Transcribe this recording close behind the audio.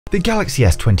The Galaxy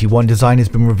S21 design has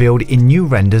been revealed in new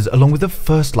renders along with the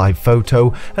first live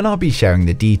photo, and I'll be sharing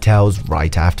the details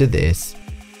right after this.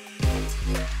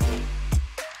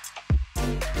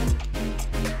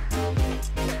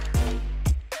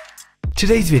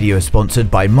 Today's video is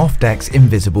sponsored by Moffdeck's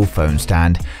Invisible Phone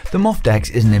Stand. The Moffdeck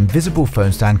is an invisible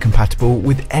phone stand compatible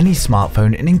with any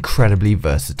smartphone and incredibly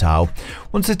versatile.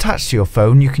 Once attached to your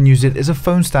phone, you can use it as a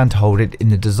phone stand to hold it in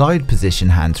the desired position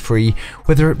hands-free.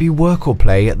 Whether it be work or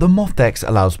play, the Moffdeck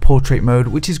allows portrait mode,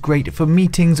 which is great for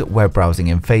meetings, web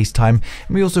browsing and FaceTime,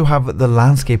 and we also have the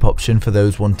landscape option for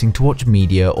those wanting to watch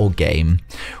media or game.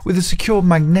 With a secure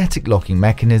magnetic locking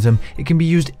mechanism, it can be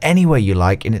used anywhere you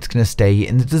like and it's going to stay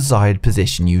in the desired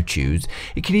position you choose.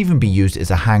 It can even be used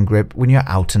as a hand grip when you're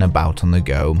out and about on the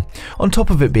go. On top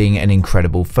of it being an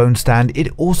incredible phone stand,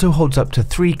 it also holds up to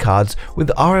 3 cards with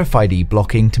RFID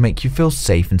blocking to make you feel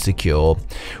safe and secure.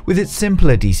 With its simple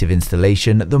adhesive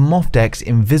installation, the Moffdeck's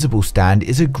invisible stand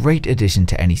is a great addition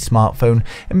to any smartphone,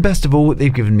 and best of all,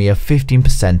 they've given me a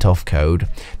 15% off code.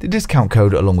 The discount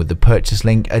code along with the purchase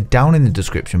link are down in the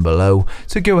description below,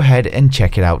 so go ahead and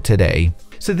check it out today.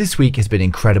 So this week has been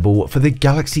incredible for the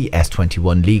Galaxy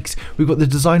S21 leaks. We've got the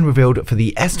design revealed for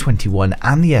the S21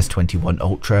 and the S21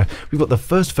 Ultra. We've got the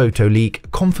first photo leak,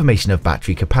 confirmation of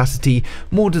battery capacity,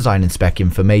 more design and spec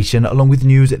information, along with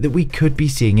news that we could be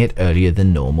seeing it earlier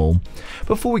than normal.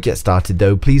 Before we get started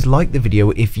though, please like the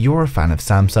video if you're a fan of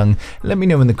Samsung. Let me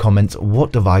know in the comments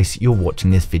what device you're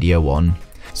watching this video on.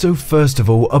 So first of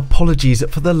all, apologies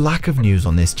for the lack of news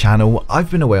on this channel. I've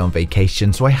been away on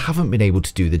vacation, so I haven't been able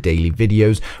to do the daily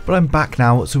videos, but I'm back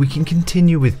now so we can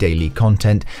continue with daily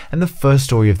content, and the first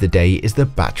story of the day is the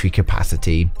battery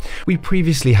capacity. We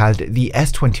previously had the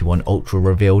S21 Ultra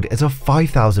revealed as a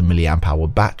 5000 mAh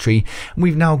battery, and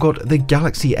we've now got the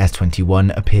Galaxy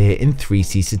S21 appear in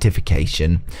 3C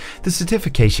certification. The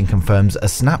certification confirms a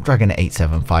Snapdragon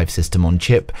 875 system on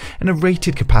chip and a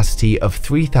rated capacity of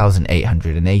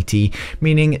 3880,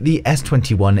 meaning the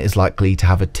S21 is likely to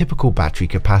have a typical battery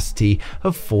capacity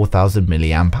of 4000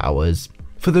 mAh.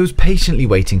 For those patiently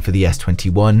waiting for the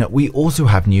S21, we also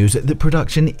have news that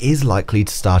production is likely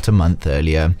to start a month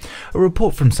earlier. A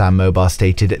report from Sam Mobile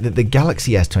stated that the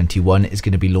Galaxy S21 is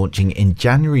going to be launching in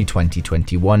January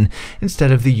 2021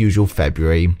 instead of the usual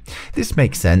February. This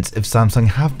makes sense if Samsung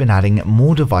have been adding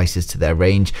more devices to their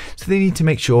range, so they need to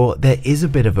make sure there is a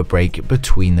bit of a break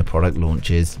between the product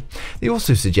launches. They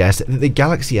also suggest that the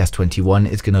Galaxy S21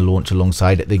 is going to launch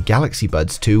alongside the Galaxy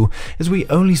Buds 2, as we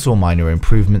only saw minor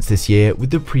improvements this year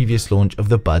with the previous launch of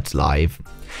the Buds Live.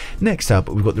 Next up,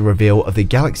 we've got the reveal of the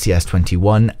Galaxy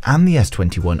S21 and the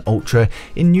S21 Ultra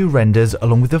in new renders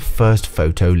along with the first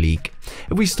photo leak.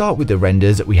 If we start with the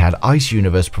renders, we had Ice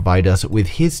Universe provide us with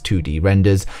his 2D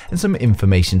renders and some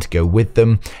information to go with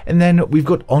them, and then we've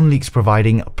got OnLeaks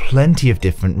providing plenty of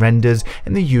different renders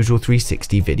and the usual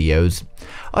 360 videos.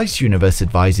 Ice Universe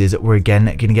advises we're again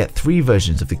going to get 3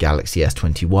 versions of the Galaxy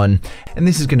S21, and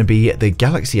this is going to be the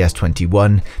Galaxy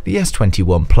S21, the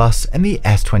S21 Plus and the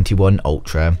S21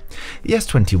 Ultra. The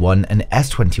S21 and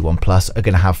S21 Plus are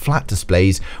going to have flat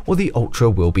displays, while the Ultra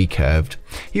will be curved.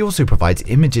 He also provides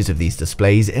images of these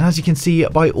displays, and as you can see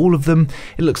by all of them,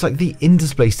 it looks like the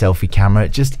in-display selfie camera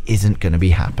just isn't going to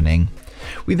be happening.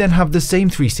 We then have the same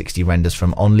 360 renders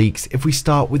from OnLeaks. If we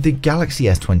start with the Galaxy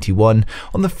S21,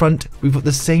 on the front we've got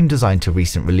the same design to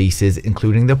recent releases,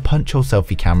 including the punch hole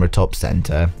selfie camera top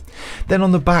center. Then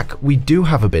on the back we do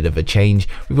have a bit of a change.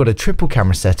 We've got a triple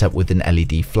camera setup with an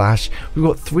LED flash, we've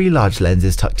got 3 large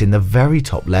lenses tucked in the very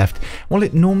top left. While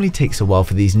it normally takes a while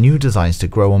for these new designs to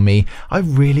grow on me, I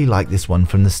really like this one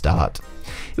from the start.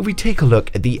 If we take a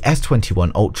look at the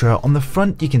S21 Ultra, on the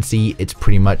front you can see it's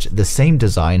pretty much the same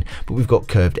design, but we've got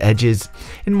curved edges.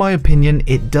 In my opinion,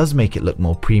 it does make it look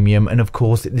more premium, and of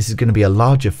course this is going to be a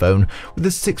larger phone with a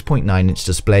 6.9-inch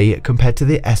display compared to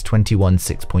the S21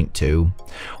 6.2.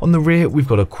 On the rear we've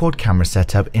got a quad camera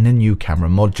setup in a new camera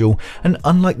module, and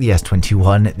unlike the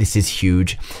S21, this is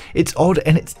huge. It's odd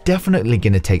and it's definitely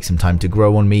going to take some time to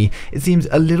grow on me. It seems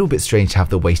a little bit strange to have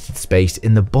the wasted space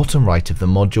in the bottom right of the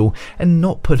module and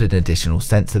not put an additional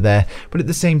sensor there, but at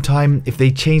the same time, if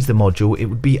they change the module, it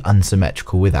would be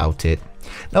unsymmetrical without it.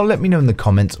 Now let me know in the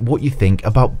comments what you think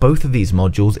about both of these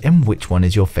modules and which one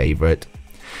is your favourite.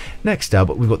 Next up,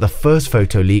 we've got the first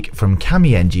photo leak from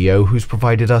Cami NGO, who's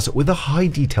provided us with a high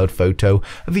detailed photo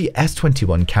of the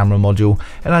S21 camera module,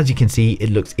 and as you can see it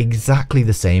looks exactly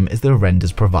the same as the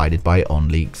renders provided by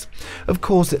OnLeaks. Of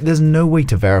course there's no way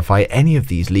to verify any of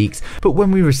these leaks, but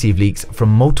when we receive leaks from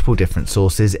multiple different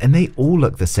sources and they all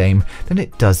look the same, then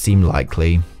it does seem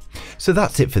likely. So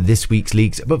that's it for this week's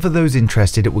leaks, but for those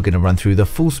interested, we're going to run through the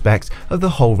full specs of the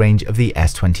whole range of the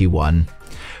S21.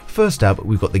 First up,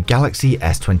 we've got the Galaxy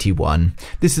S21.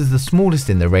 This is the smallest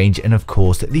in the range and of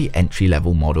course the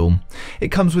entry-level model. It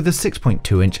comes with a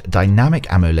 6.2-inch dynamic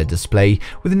AMOLED display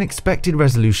with an expected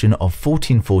resolution of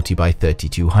 1440 by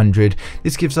 3200.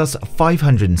 This gives us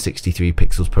 563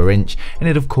 pixels per inch, and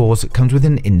it of course comes with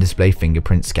an in-display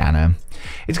fingerprint scanner.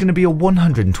 It's going to be a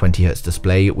 120Hz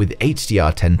display with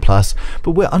HDR10+,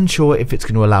 but we're unsure if it's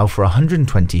going to allow for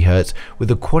 120Hz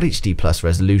with a Quad HD Plus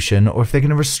resolution, or if they're going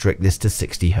to restrict this to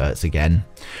 60Hz again.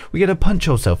 We get a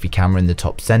punch-hole selfie camera in the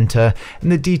top center,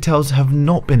 and the details have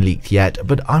not been leaked yet,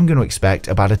 but I'm going to expect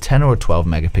about a 10 or a 12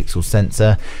 megapixel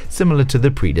sensor, similar to the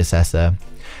predecessor.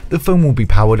 The phone will be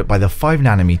powered by the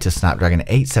 5nm Snapdragon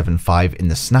 875 in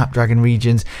the Snapdragon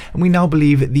regions, and we now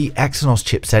believe the Exynos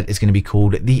chipset is going to be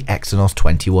called the Exynos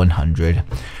 2100.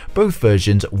 Both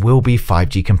versions will be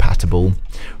 5G compatible.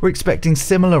 We're expecting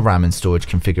similar RAM and storage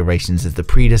configurations as the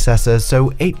predecessor,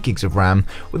 so 8GB of RAM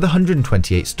with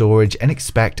 128 storage, and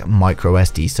expect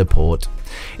microSD support.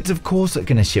 It's of course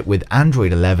going to ship with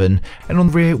Android 11, and on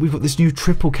the rear we've got this new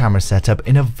triple camera setup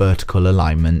in a vertical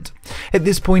alignment. At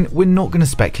this point we're not going to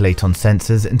speculate on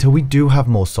sensors until we do have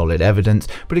more solid evidence,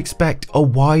 but expect a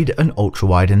wide, an ultra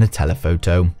wide and a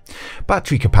telephoto.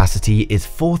 Battery capacity is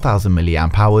 4000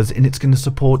 mAh, and it's going to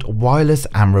support wireless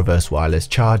and reverse wireless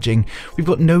charging. We've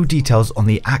got no details on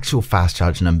the actual fast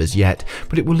charge numbers yet,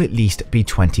 but it will at least be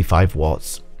 25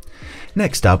 watts.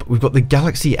 Next up, we've got the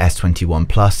Galaxy S21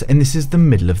 Plus, and this is the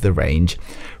middle of the range.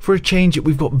 For a change,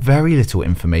 we've got very little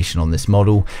information on this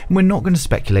model, and we're not going to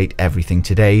speculate everything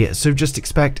today, so just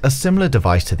expect a similar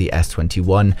device to the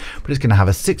S21, but it's going to have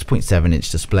a 6.7-inch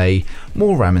display,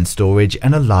 more RAM and storage,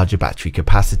 and a larger battery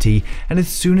capacity, and as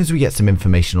soon as we get some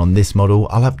information on this model,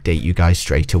 I'll update you guys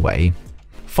straight away.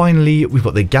 Finally, we've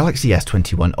got the Galaxy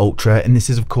S21 Ultra, and this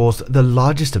is of course the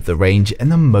largest of the range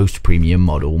and the most premium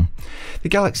model. The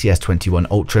Galaxy S21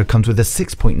 Ultra comes with a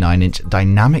 6.9-inch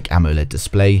dynamic AMOLED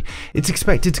display. It's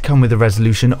expected to come with a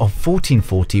resolution of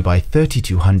 1440 by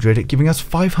 3200, giving us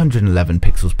 511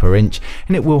 pixels per inch,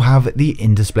 and it will have the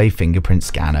in-display fingerprint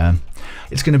scanner.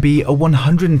 It's going to be a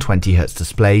 120Hz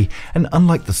display, and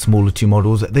unlike the smaller two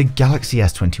models, the Galaxy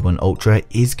S21 Ultra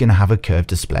is going to have a curved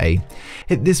display.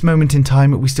 At this moment in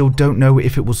time, we still don't know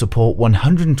if it will support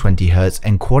 120Hz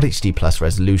and Quad HD Plus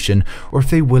resolution, or if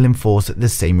they will enforce the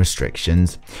same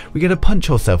restrictions. We get a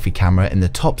punch-hole selfie camera in the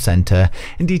top center,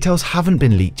 and details haven't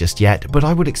been leaked just yet, but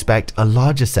I would expect a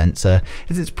larger sensor,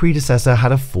 as its predecessor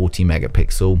had a 40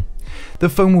 megapixel. The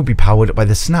phone will be powered by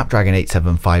the Snapdragon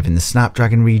 875 in the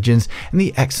Snapdragon regions and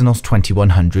the Exynos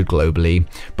 2100 globally.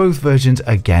 Both versions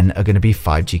again are going to be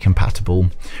 5G compatible.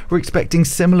 We're expecting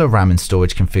similar RAM and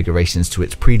storage configurations to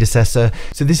its predecessor,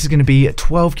 so this is going to be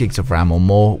 12GB of RAM or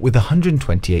more with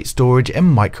 128 storage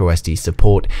and microSD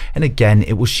support, and again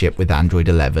it will ship with Android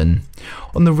 11.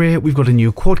 On the rear we've got a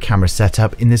new quad camera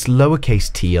setup in this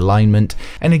lowercase t alignment,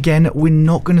 and again we're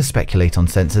not going to speculate on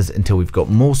sensors until we've got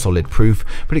more solid proof,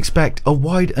 but expect a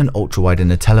wide and ultra wide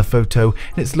and a telephoto,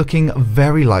 and it's looking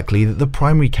very likely that the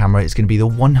primary camera is going to be the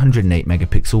 108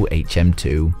 megapixel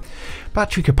HM2.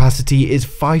 Battery capacity is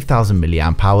 5000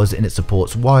 mAh, and it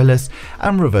supports wireless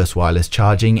and reverse wireless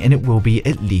charging, and it will be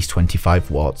at least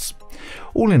 25 watts.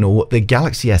 All in all, the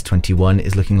Galaxy S21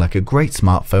 is looking like a great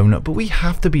smartphone, but we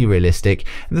have to be realistic,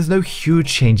 and there's no huge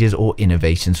changes or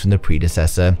innovations from the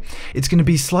predecessor. It's going to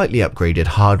be slightly upgraded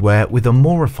hardware with a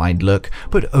more refined look,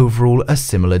 but overall a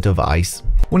similar device.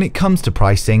 When it comes to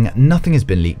pricing, nothing has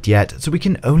been leaked yet, so we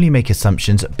can only make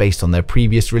assumptions based on their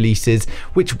previous releases,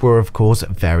 which were of course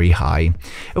very high.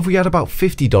 If we add about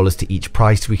 $50 to each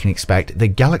price, we can expect the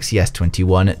Galaxy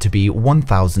S21 to be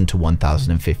 $1,000 to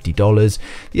 $1,050,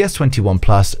 the S21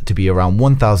 Plus to be around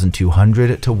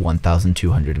 $1,200 to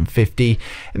 $1,250,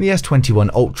 and the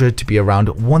S21 Ultra to be around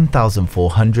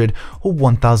 $1,400 or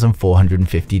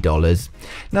 $1,450.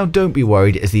 Now don't be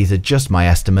worried, as these are just my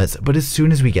estimates, but as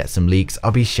soon as we get some leaks,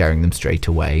 I'll be sharing them straight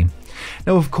away.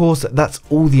 Now of course that's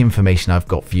all the information I've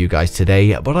got for you guys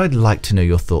today, but I'd like to know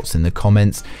your thoughts in the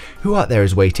comments. Who out there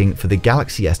is waiting for the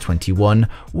Galaxy S21?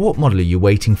 What model are you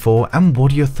waiting for, and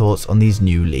what are your thoughts on these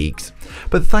new leaks?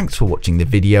 But thanks for watching the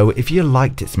video. If you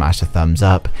liked it, smash a thumbs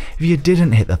up. If you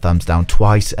didn't, hit the thumbs down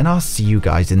twice, and I'll see you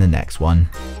guys in the next one.